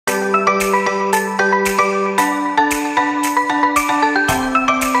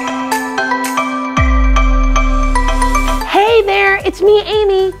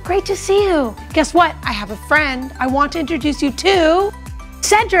Bonnie, great to see you. Guess what? I have a friend I want to introduce you to,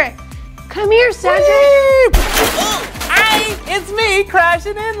 Cedric. Come here, Cedric. Hi, it's me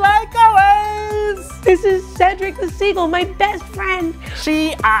crashing in like always. This is Cedric the Seagull, my best friend.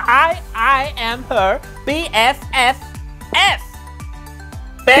 I am her BFFF.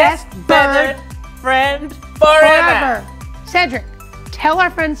 Best bird friend forever. Cedric, tell our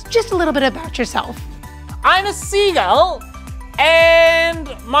friends just a little bit about yourself. I'm a seagull,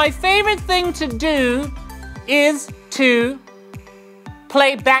 and my favorite thing to do is to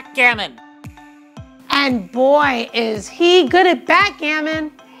play backgammon. And boy, is he good at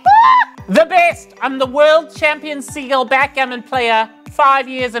backgammon. The best! I'm the world champion seagull backgammon player 5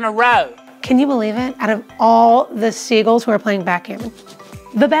 years in a row. Can you believe it? Out of all the seagulls who are playing backgammon,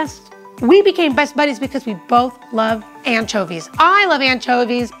 the best. We became best buddies because we both love anchovies. I love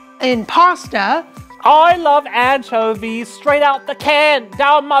anchovies in pasta. I love anchovies straight out the can,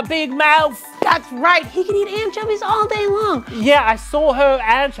 down my big mouth. That's right, he can eat anchovies all day long. Yeah, I saw her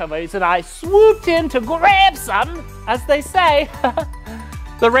anchovies and I swooped in to grab some, as they say.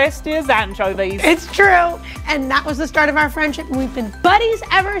 The rest is anchovies. It's true, and that was the start of our friendship, and we've been buddies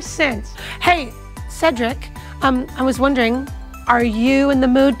ever since. Hey, Cedric, I was wondering, are you in the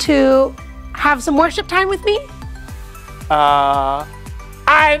mood to have some worship time with me?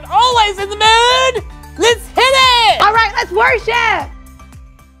 I'm always in the mood! Let's hit it! All right, let's worship!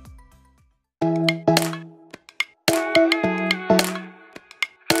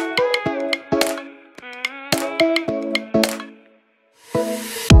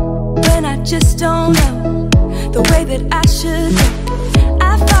 When I just don't know the way that I should go,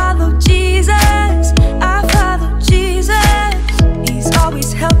 I follow Jesus, I follow Jesus. He's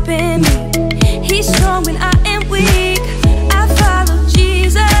always helping me, he's strong when I am weak. I follow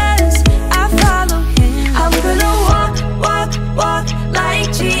Jesus, I follow him. I'm gonna walk like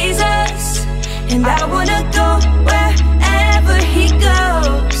Jesus, and I wanna go wherever he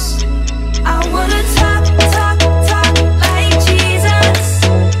goes. I wanna talk like Jesus.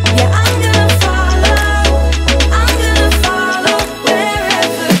 Yeah, I'm gonna follow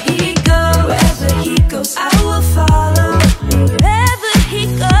wherever he goes. Wherever he goes, I will follow. Wherever he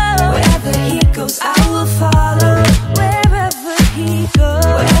goes, I will follow. Wherever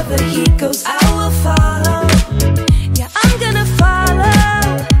he goes, I will follow. Yeah, I'm gonna follow.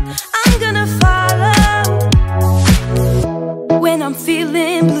 When I'm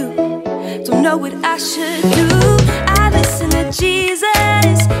feeling blue, don't know what I should do, I listen to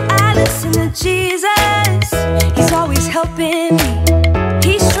Jesus, I listen to Jesus. He's always helping me,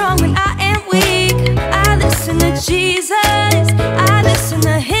 he's strong when I am weak. I listen to Jesus, I listen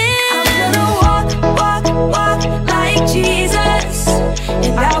to him. I'm gonna walk like Jesus,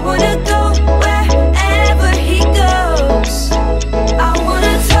 and I wanna go wherever he goes. I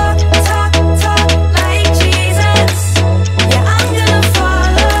wanna talk like Jesus. Yeah, I'm gonna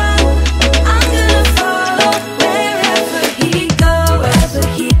follow wherever he goes. Wherever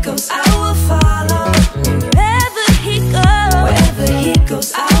he goes, I will follow. Wherever he goes,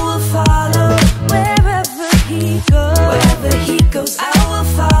 I will follow. Wherever he goes, I will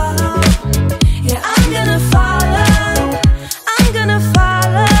follow. Yeah, I'm gonna follow.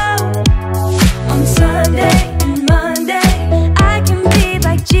 On Sunday and Monday, I can be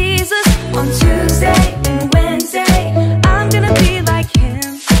like Jesus. On Tuesday and Wednesday, I'm gonna be like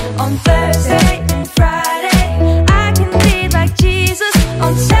him. On Thursday and Friday, I can be like Jesus.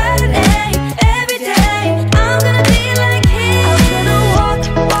 On Saturday, every day, I'm gonna be like him. I'm gonna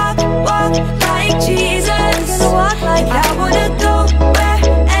walk like Jesus. I'm gonna walk like I wanna go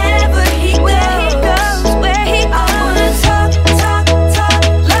wherever he goes. Where he goes. I wanna talk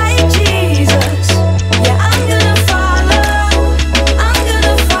like Jesus. Yeah, I'm gonna follow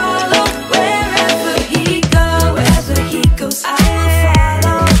wherever he goes. Wherever he goes, I will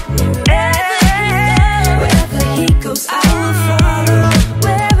follow. Wherever he goes, I will follow.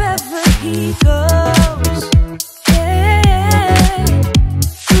 Wherever he goes. Yeah.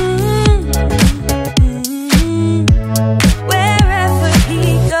 Wherever he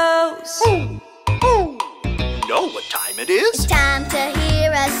goes. You know what time it is? Time to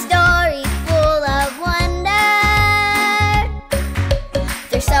hear a story full of wonder.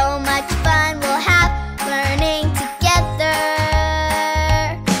 There's so much fun we'll have learning together.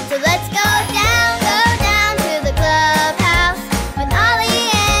 So let's go down to the clubhouse with Ollie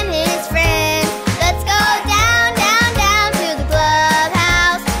and his friends. Let's go down to the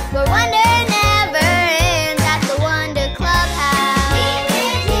clubhouse where wonder never ends at the Wonder Clubhouse.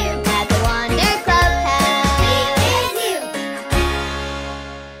 At the Wonder Clubhouse.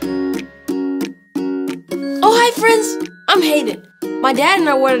 My dad and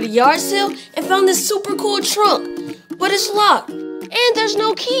I were at a yard sale and found this super cool trunk, but it's locked and there's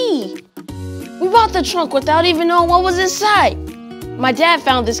no key. We bought the trunk without even knowing what was inside. My dad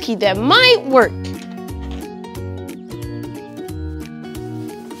found this key that might work.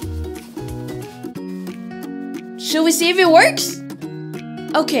 Should we see if it works?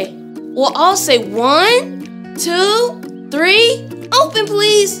 Okay, well, I'll say 1, 2, 3, open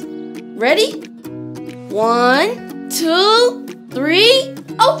please. Ready? 1, 2, 3,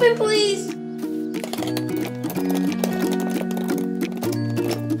 open please.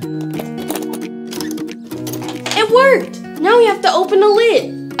 It worked. Now we have to open the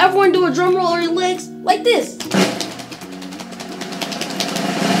lid. Everyone do a drum roll on your legs like this.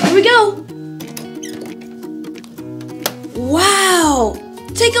 Here we go. Wow,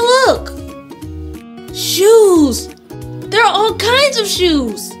 take a look. Shoes. There are all kinds of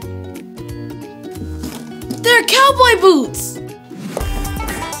shoes. There are cowboy boots.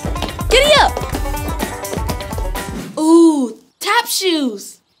 Giddy up. Ooh, tap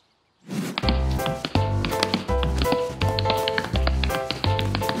shoes.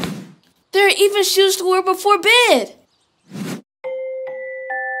 There are even shoes to wear before bed.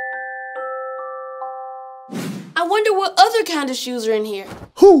 I wonder what other kind of shoes are in here.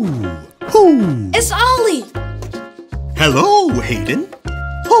 Who? It's Ollie. Hello, Hayden.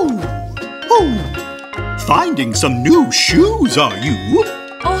 Who? Finding some new shoes, are you?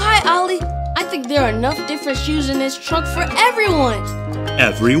 Oh, hi, Ollie. I think there are enough different shoes in this trunk for everyone.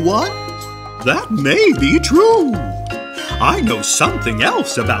 Everyone? That may be true. I know something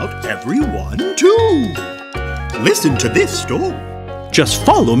else about everyone, too. Listen to this story. Just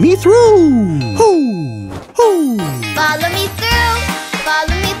follow me through. Follow me through,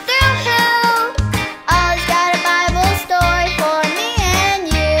 follow me through, who? Ollie's got a Bible story for me and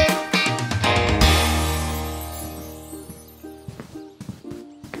you.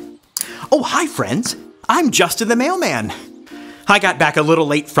 Oh, hi, friends. I'm Justin the mailman. I got back a little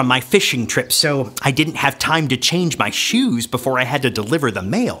late from my fishing trip, so I didn't have time to change my shoes before I had to deliver the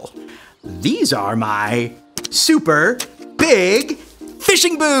mail. These are my super big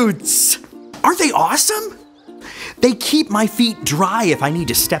fishing boots. Aren't they awesome? They keep my feet dry if I need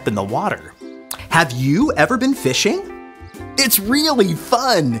to step in the water. Have you ever been fishing? It's really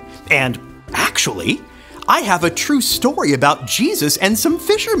fun. And actually, I have a true story about Jesus and some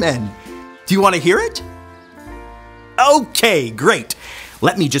fishermen. Do you want to hear it? Okay, great.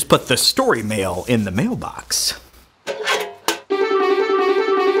 Let me just put the story mail in the mailbox.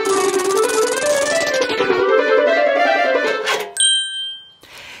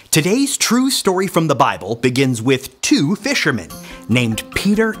 Today's true story from the Bible begins with two fishermen named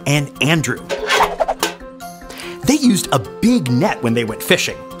Peter and Andrew. They used a big net when they went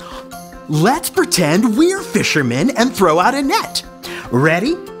fishing. Let's pretend we're fishermen and throw out a net.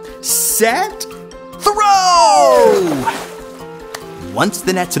 Ready, set, throw! Once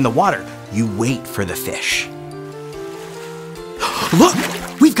the net's in the water, you wait for the fish. Look,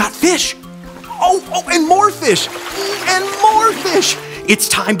 we've got fish. Oh, and more fish, and more fish. It's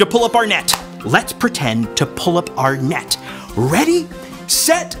time to pull up our net. Let's pretend to pull up our net. Ready,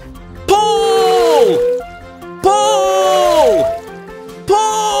 set, pull! Pull!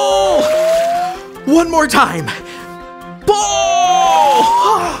 Pull! One more time. Pull!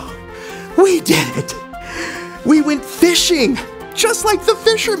 We did it. We went fishing, just like the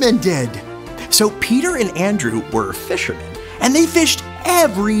fishermen did. So Peter and Andrew were fishermen, and they fished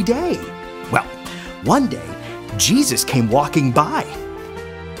every day. Well, one day, Jesus came walking by.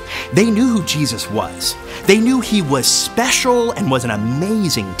 They knew who Jesus was. They knew he was special and was an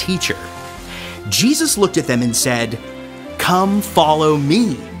amazing teacher. Jesus looked at them and said, "Come follow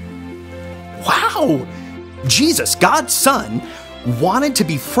me." Wow! Jesus, God's Son, wanted to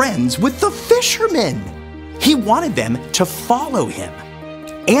be friends with the fishermen. He wanted them to follow him.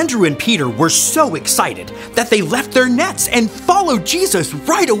 Andrew and Peter were so excited that they left their nets and followed Jesus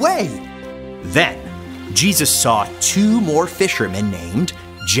right away. Then, Jesus saw two more fishermen named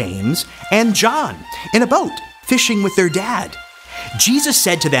James and John in a boat fishing with their dad. Jesus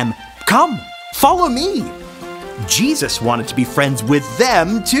said to them, "Come, follow me." Jesus wanted to be friends with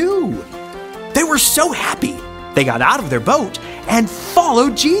them too. They were so happy. They got out of their boat and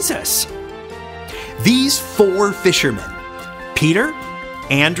followed Jesus. These four fishermen, Peter,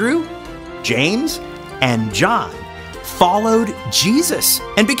 Andrew, James, and John, followed Jesus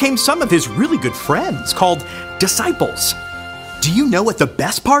and became some of his really good friends called disciples. Do you know what the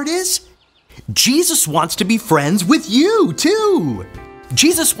best part is? Jesus wants to be friends with you too.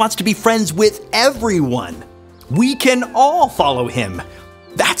 Jesus wants to be friends with everyone. We can all follow him.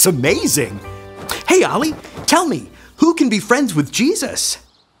 That's amazing. Hey, Ollie, tell me, who can be friends with Jesus?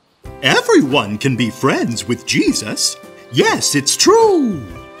 Everyone can be friends with Jesus. Yes, it's true.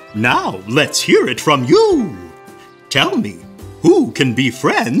 Now, let's hear it from you. Tell me, who can be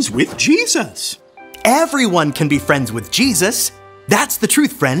friends with Jesus? Everyone can be friends with Jesus. That's the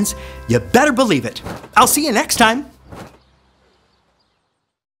truth, friends. You better believe it. I'll see you next time.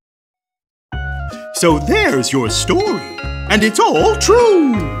 So there's your story, and it's all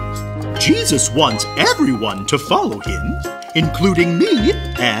true. Jesus wants everyone to follow him, including me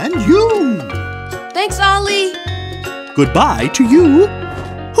and you. Thanks, Ollie. Goodbye to you.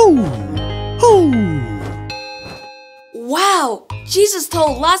 Hoo, hoo. Wow, Jesus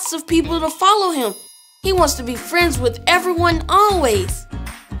told lots of people to follow him. He wants to be friends with everyone always.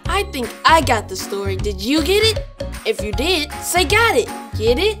 I think I got the story. Did you get it? If you did, say got it.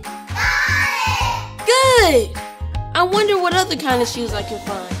 Get it? Got it! Good! I wonder what other kind of shoes I can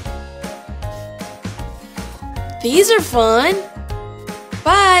find. These are fun.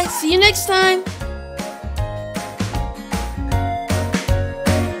 Bye, see you next time.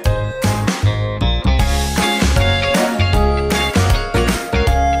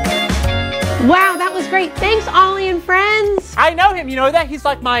 Wow, that was great. Thanks, Ollie and friends. I know him, you know that? He's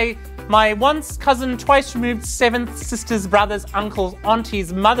like my once cousin, twice removed, seventh sister's, brother's, uncle's,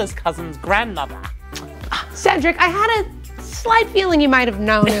 auntie's, mother's cousin's grandmother. Cedric, I had a slight feeling you might have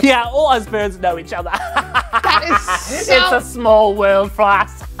known him. Yeah, all us birds know each other. That is so... It's a small world for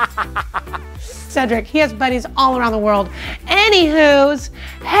us. Cedric, he has buddies all around the world. Anywho's,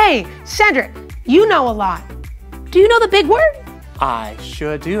 hey, Cedric, you know a lot. Do you know the big word? I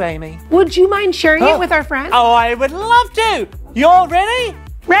sure do, Amy. Would you mind sharing it with our friends? Oh, I would love to. You all ready?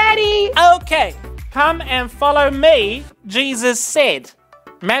 Ready? Okay. Come and follow me, Jesus said.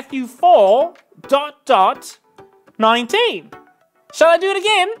 Matthew 4, ... 19. Shall I do it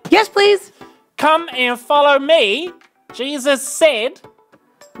again? Yes, please. Come and follow me, Jesus said.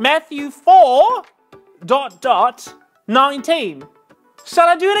 Matthew 4, ... 19. Shall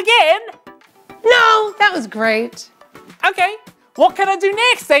I do it again? No, that was great. Okay. What can I do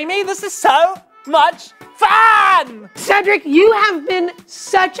next, Amy? This is so much fun! Cedric, you have been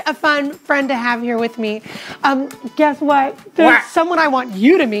such a fun friend to have here with me. Guess what? There's What? someone I want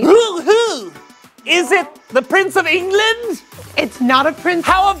you to meet. Who? Is it the Prince of England? It's not a prince.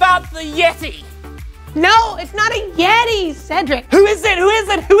 How about the Yeti? No, it's not a Yeti, Cedric. Who is it? Who is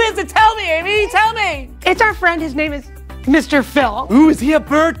it? Who is it? Tell me, Amy, tell me. It's our friend. His name is Mr. Phil. Ooh, is he a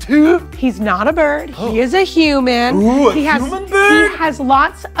bird too? He's not a bird. He is a human. Ooh, a he has, human bird? He has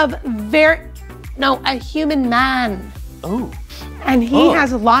lots of a human man. Oh. And he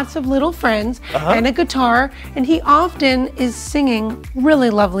has lots of little friends and a guitar, and he often is singing really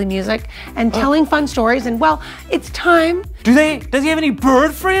lovely music and telling fun stories. And well, it's time. Does he have any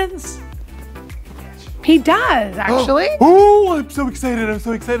bird friends? He does, actually. Oh, I'm so excited, I'm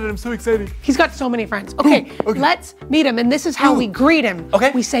so excited, I'm so excited. He's got so many friends. Okay, let's meet him, and this is how we greet him.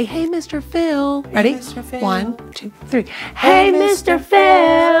 Okay. We say, hey, Mr. Phil. Ready? Mr. Phil. 1, 2, 3. Hey, Mr. Phil.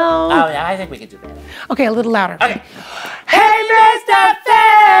 Oh, yeah, I think we can do that. Okay, a little louder. Okay. Hey, Mr.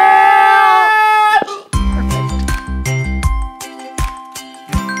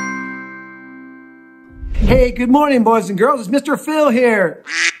 Phil! Hey, good morning, boys and girls. It's Mr. Phil here.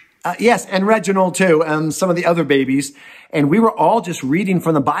 Yes, and Reginald too, some of the other babies. And we were all just reading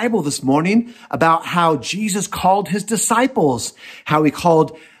from the Bible this morning about how Jesus called his disciples, how he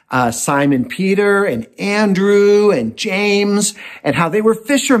called Simon Peter and Andrew and James, and how they were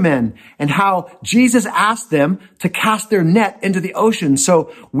fishermen, and how Jesus asked them to cast their net into the ocean.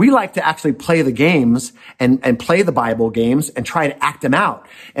 So we like to actually play the games and play the Bible games and try to act them out.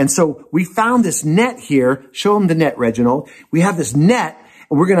 And so we found this net here. Show them the net, Reginald. We have this net,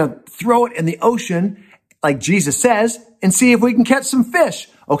 and we're going to throw it in the ocean, like Jesus says, and see if we can catch some fish.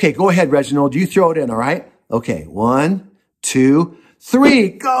 Okay, go ahead, Reginald. You throw it in, all right? Okay, 1, 2, 3,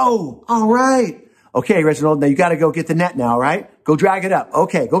 go. All right. Okay, Reginald, now you got to go get the net now, all right? Go drag it up.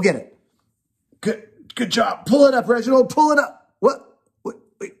 Okay, go get it. Good job. Pull it up, Reginald. Pull it up.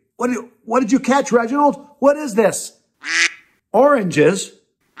 What did you catch, Reginald? What is this? Oranges.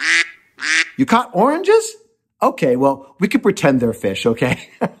 You caught oranges? Okay, well, we could pretend they're fish, okay?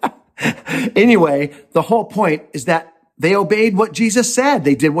 Anyway, the whole point is that they obeyed what Jesus said.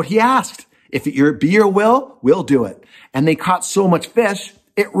 They did what he asked. If it be your will, we'll do it. And they caught so much fish,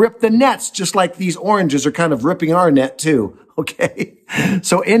 it ripped the nets, just like these oranges are kind of ripping our net too, okay?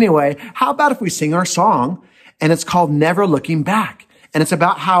 So anyway, how about if we sing our song, and it's called Never Looking Back. And it's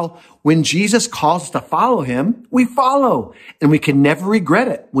about how when Jesus calls us to follow him, we follow, and we can never regret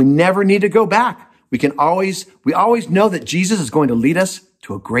it. We never need to go back. We always know that Jesus is going to lead us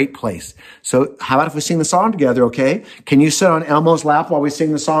to a great place. So how about if we sing the song together, okay? Can you sit on Elmo's lap while we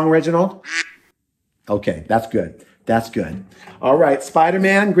sing the song, Reginald? Okay, that's good. That's good. All right,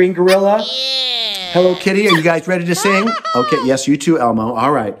 Spider-Man, Green Gorilla. Hello Kitty, are you guys ready to sing? Okay, yes, you too, Elmo.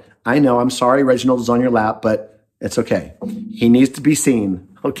 All right. I know, I'm sorry Reginald is on your lap, but it's okay. He needs to be seen.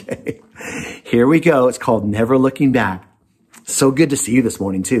 Okay. Here we go. It's called Never Looking Back. So good to see you this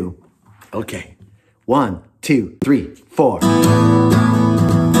morning too. Okay. 1, 2, 3, 4.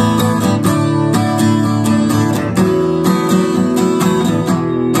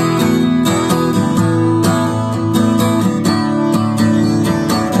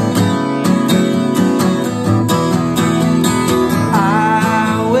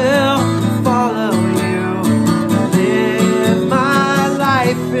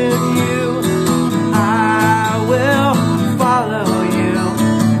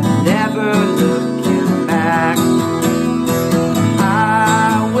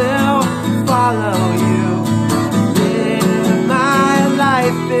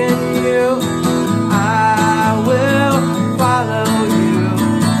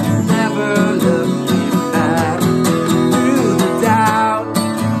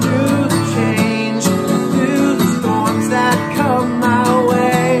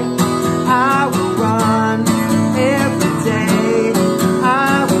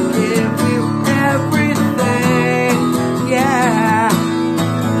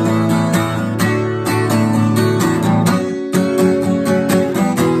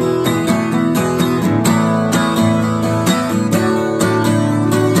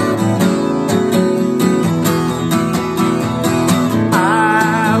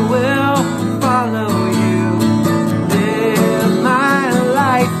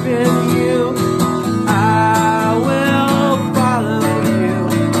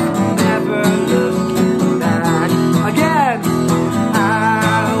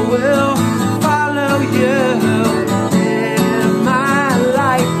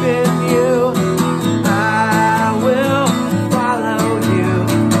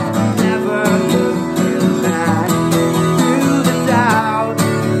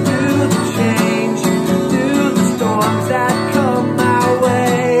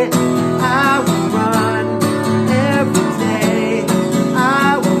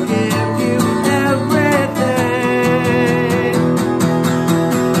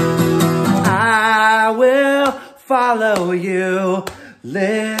 Follow you,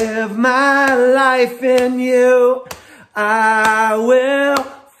 live my life in you. I will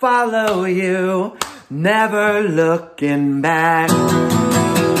follow you, never looking back.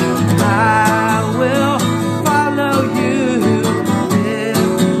 I will follow you,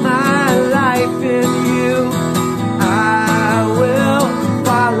 live my life in you. I will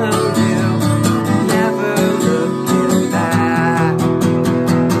follow you, never looking back.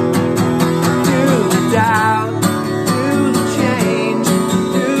 Through the doubt, through the change,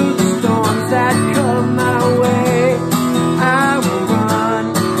 through the storms that come my way, I will run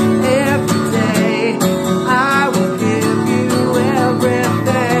every day. I will give you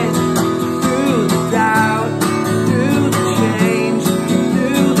everything. Through the doubt, through the change,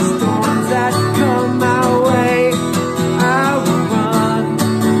 through the storms that come my way, I will run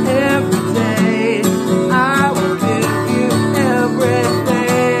every day. I will give you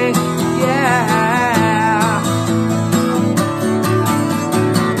everything. Yeah.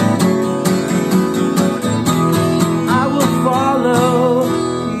 I will follow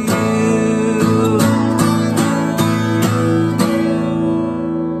you.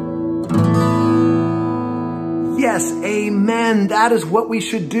 Yes, amen. That is what we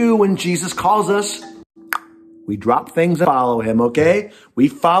should do when Jesus calls us. We drop things and follow him, okay? We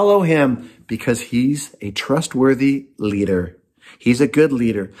follow him because he's a trustworthy leader. He's a good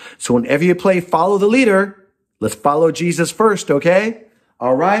leader. So whenever you play follow the leader, let's follow Jesus first, okay?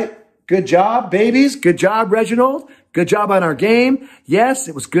 All right. Good job, babies. Good job, Reginald. Good job on our game. Yes,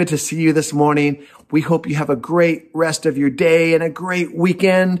 it was good to see you this morning. We hope you have a great rest of your day and a great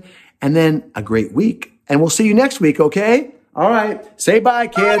weekend and then a great week. And we'll see you next week, okay? All right. Say bye,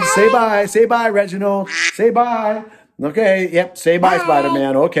 kids. Say bye. Say bye, Reginald. Say bye. Okay. Yep. Say bye,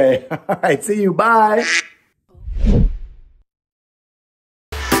 Spider-Man. Okay. All right. See you. Bye.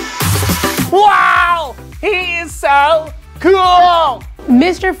 Wow! He is so cool!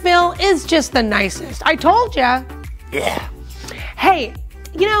 Mr. Phil is just the nicest. I told ya. Yeah. Hey,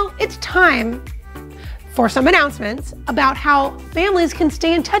 you know, it's time for some announcements about how families can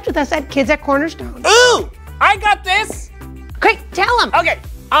stay in touch with us at Kids at Cornerstone. Ooh! I got this! Okay, tell them. Okay,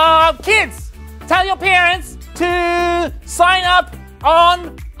 kids, tell your parents to sign up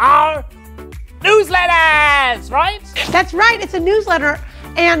on our newsletters, right? That's right. It's a newsletter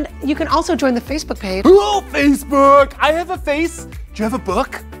And you can also join the Facebook page. Oh, Facebook! I have a face. Do you have a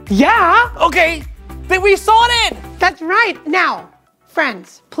book? Yeah. Okay, then we sorted! That's right. Now,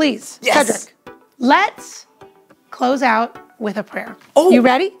 friends, please, Yes. Cedric, let's close out with a prayer. Oh, you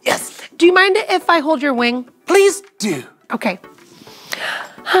ready? yes. Do you mind if I hold your wing? Please do. Okay.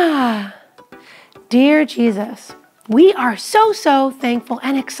 Dear Jesus, we are so thankful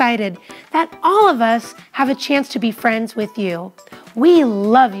and excited that all of us have a chance to be friends with you. We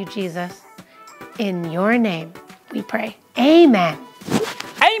love you, Jesus. In your name, we pray. Amen.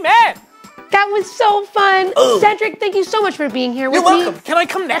 Amen! That was so fun. Oh. Cedric, thank you so much for being here You're with me. welcome. Can I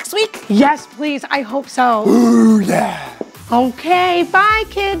come next week? Yes, please. I hope so. Ooh, yeah. Okay, bye,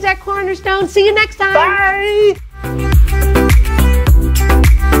 kids at Cornerstone. See you next time. Bye!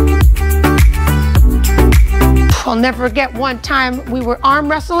 I'll never forget one time we were arm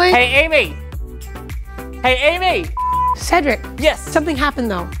wrestling. Hey, Amy. Hey, Amy. Cedric. Yes. Something happened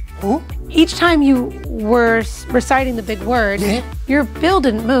though. Who? Each time you were reciting the big word, your bill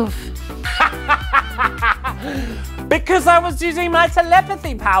didn't move. Because I was using my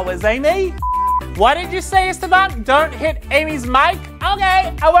telepathy powers, Amy. What did you say, Esteban? Don't hit Amy's mic?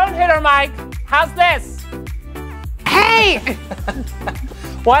 Okay, I won't hit her mic. How's this? Hey!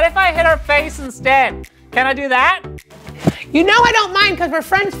 What if I hit her face instead? Can I do that? You know I don't mind because we're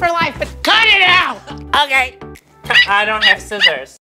friends for life, but cut it out! Okay. I don't have scissors.